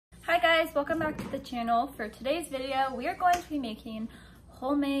guys, welcome back to the channel. For today's video, we are going to be making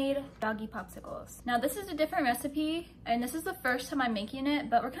homemade doggy popsicles. Now this is a different recipe and this is the first time I'm making it,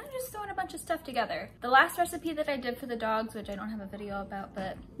 but we're kind of just throwing a bunch of stuff together. The last recipe that I did for the dogs, which I don't have a video about,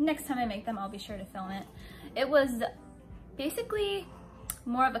 but next time I make them, I'll be sure to film it. It was basically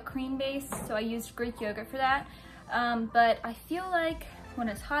more of a cream base, so I used Greek yogurt for that. But I feel like when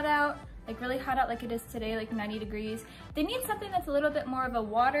it's hot out, like really hot out like it is today, like 90 degrees, they need something that's a little bit more of a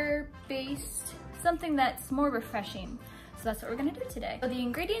water-based, something that's more refreshing. So that's what we're gonna do today. So the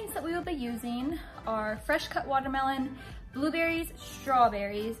ingredients that we will be using are fresh cut watermelon, blueberries,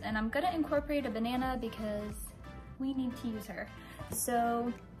 strawberries, and I'm gonna incorporate a banana because we need to use her.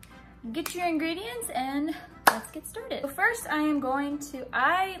 So get your ingredients and let's get started. So first I am going to,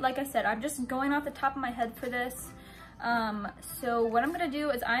 like I said, I'm just going off the top of my head for this. So what I'm gonna do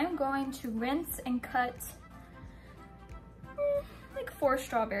is I am going to rinse and cut like 4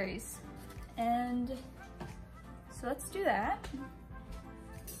 strawberries. And so let's do that.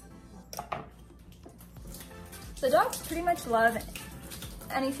 The dogs pretty much love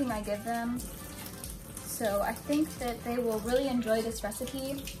anything I give them. So I think that they will really enjoy this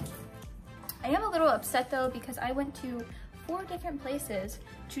recipe. I am a little upset though because I went to 4 different places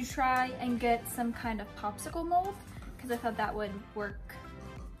to try and get some kind of popsicle mold because I thought that would work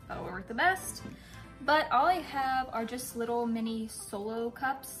the best. But all I have are just little mini solo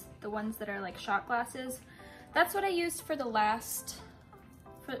cups, the ones that are like shot glasses. That's what I used for the last,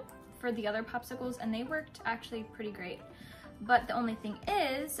 for the other popsicles, and they worked actually pretty great. But the only thing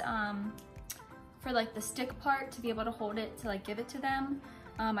is, for like the stick part, to be able to hold it, to like give it to them,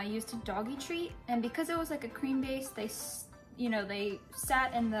 I used a doggy treat, and because it was like a cream base, they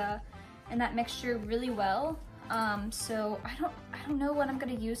sat in that mixture really well. So I don't know what I'm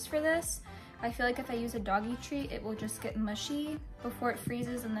gonna use for this. I feel like if I use a doggy treat, it will just get mushy before it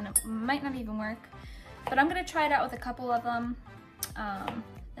freezes, and then it might not even work. But I'm gonna try it out with a couple of them, and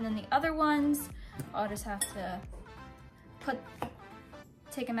then the other ones, I'll just have to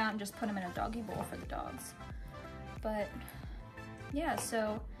take them out and just put them in a doggy bowl for the dogs. But yeah,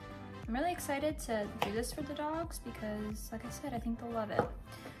 so I'm really excited to do this for the dogs because, like I said, I think they'll love it.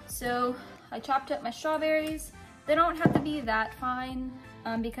 So I chopped up my strawberries. They don't have to be that fine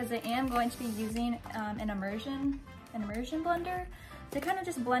because I am going to be using an immersion blender to kind of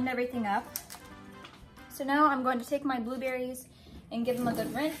just blend everything up. So now I'm going to take my blueberries and give them a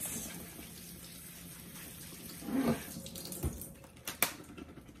good rinse.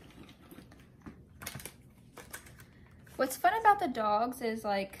 What's fun about the dogs is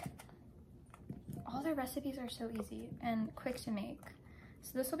like all their recipes are so easy and quick to make.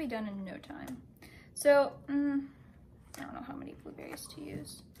 So this will be done in no time. So I don't know how many blueberries to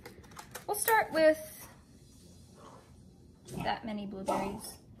use. We'll start with that many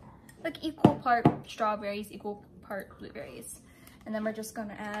blueberries. Like equal part strawberries, equal part blueberries. And then we're just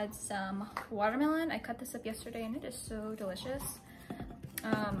gonna add some watermelon. I cut this up yesterday and it is so delicious.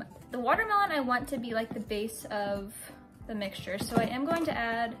 The watermelon I want to be like the base of the mixture. So I am going to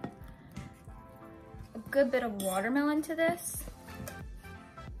add a good bit of watermelon to this.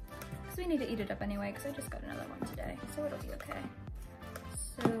 Because we need to eat it up anyway, because I just got another one today. So it'll be okay.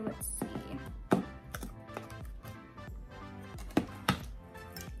 So let's see.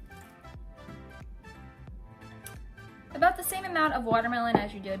 About the same amount of watermelon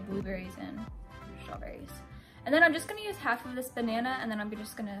as you did blueberries and strawberries. And then I'm just gonna use half of this banana, and then I'm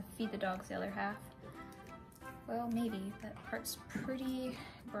just gonna feed the dogs the other half. Well, maybe, that part's pretty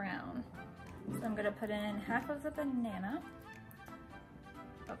brown. So I'm gonna put in half of the banana,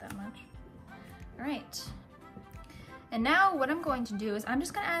 about that much. All right. And now what I'm going to do is I'm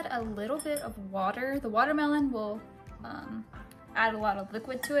just gonna add a little bit of water. The watermelon will add a lot of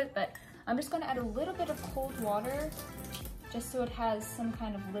liquid to it, but I'm just gonna add a little bit of cold water just so it has some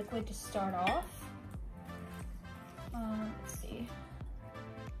kind of liquid to start off. Let's see.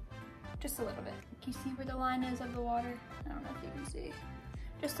 Just a little bit. Can you see where the line is of the water? I don't know if you can see.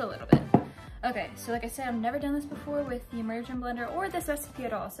 Just a little bit. Okay, so like I said, I've never done this before with the immersion blender or this recipe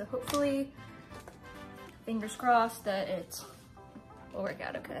at all. So hopefully, fingers crossed that it will work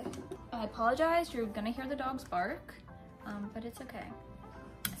out okay. I apologize, you're gonna hear the dogs bark, but it's okay.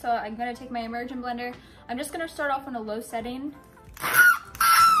 So I'm gonna take my immersion blender. I'm just gonna start off on a low setting.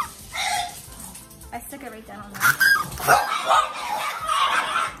 I stick it right down on that.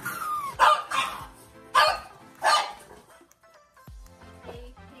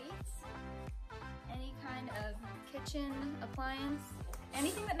 Any kind of kitchen appliance,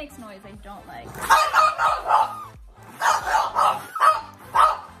 anything that makes noise I don't like.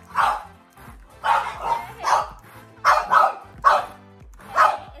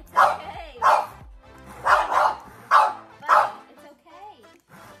 It's okay.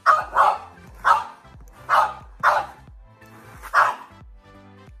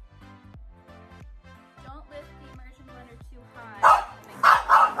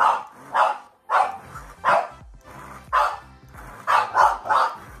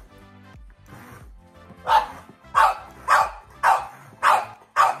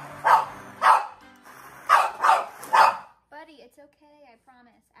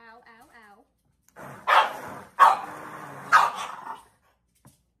 promise. Ow, ow, ow.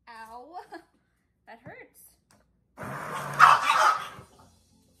 Ow. That hurts.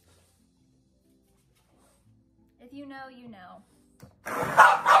 If you know, you know.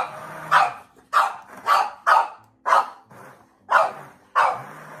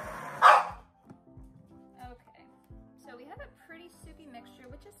 Okay, so we have a pretty soupy mixture,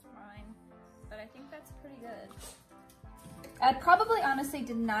 which is fine, but I think that's pretty good. I probably honestly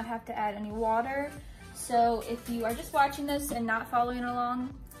did not have to add any water, so if you are just watching this and not following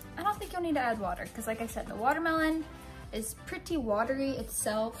along, I don't think you'll need to add water, because like I said, the watermelon is pretty watery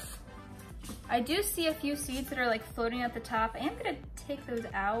itself. I do see a few seeds that are like floating at the top. I am gonna take those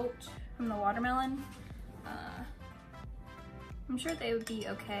out from the watermelon. I'm sure they would be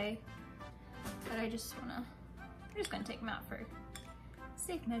okay, but I'm just gonna take them out for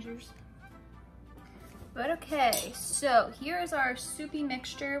safe measures. But okay, so here is our soupy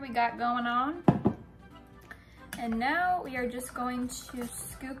mixture we got going on. And now we are just going to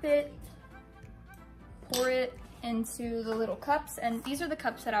scoop it, pour it into the little cups. And these are the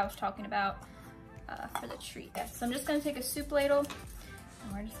cups that I was talking about for the treat. Yeah, so I'm just gonna take a soup ladle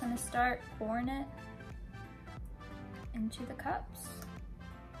and we're just gonna start pouring it into the cups.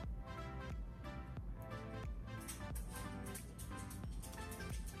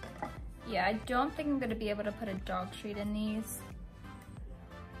 Yeah, I don't think I'm gonna be able to put a dog treat in these.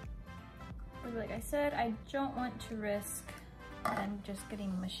 But like I said, I don't want to risk them just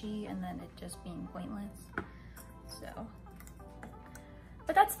getting mushy and then it just being pointless. So,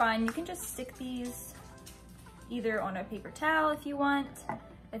 but that's fine. You can just stick these either on a paper towel if you want,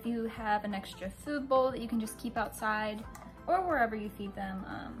 if you have an extra food bowl that you can just keep outside, or wherever you feed them,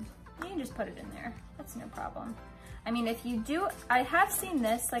 you can just put it in there. That's no problem. I mean, if you do, I have seen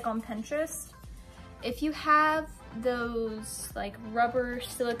this like on Pinterest. If you have those like rubber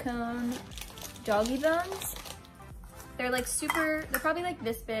silicone doggy bones, they're like they're probably like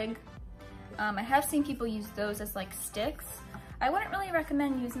this big. I have seen people use those as like sticks. I wouldn't really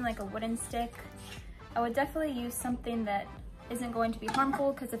recommend using like a wooden stick. I would definitely use something that isn't going to be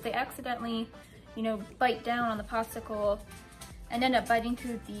harmful, because if they accidentally, you know, bite down on the popsicle and end up biting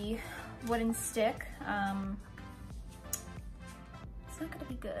through the wooden stick, it's not gonna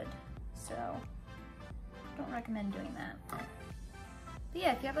be good. So don't recommend doing that. But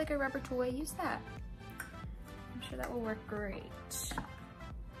yeah, if you have like a rubber toy, use that. I'm sure that will work great.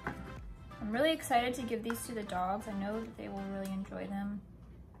 I'm really excited to give these to the dogs. I know that they will really enjoy them.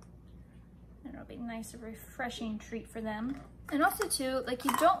 And it'll be a nice, refreshing treat for them. And also too, like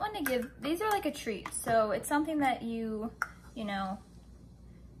you don't want to give, these are like a treat. So it's something that you know,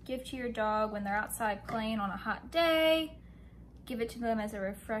 give to your dog when they're outside playing on a hot day. Give it to them as a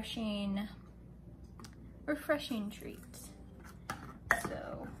refreshing treat.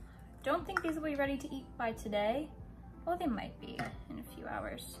 So don't think these will be ready to eat by today. Well, they might be in a few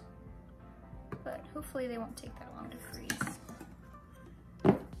hours, but hopefully they won't take that long to freeze.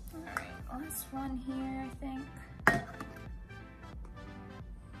 All right, last one here, I think.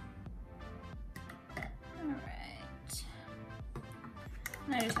 All right.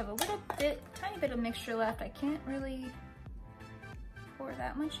 And I just have a tiny bit of mixture left. I can't really pour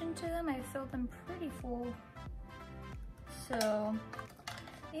that much into them. I filled them pretty full. So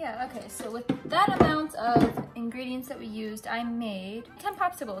yeah, okay, so with that amount of ingredients that we used, I made 10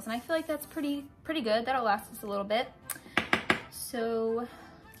 popsicles, and I feel like that's pretty good. That'll last us a little bit. So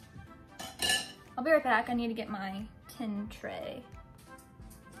I'll be right back. I need to get my tin tray.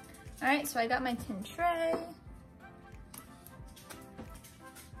 All right, so I got my tin tray.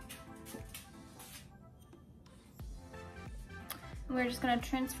 And we're just gonna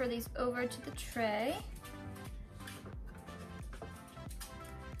transfer these over to the tray.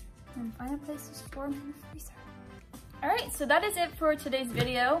 And find a place to store them in the freezer. All right, so that is it for today's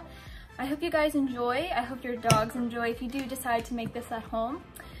video. I hope you guys enjoy. I hope your dogs enjoy if you do decide to make this at home.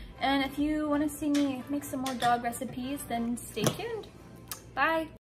 And if you want to see me make some more dog recipes, then stay tuned. Bye.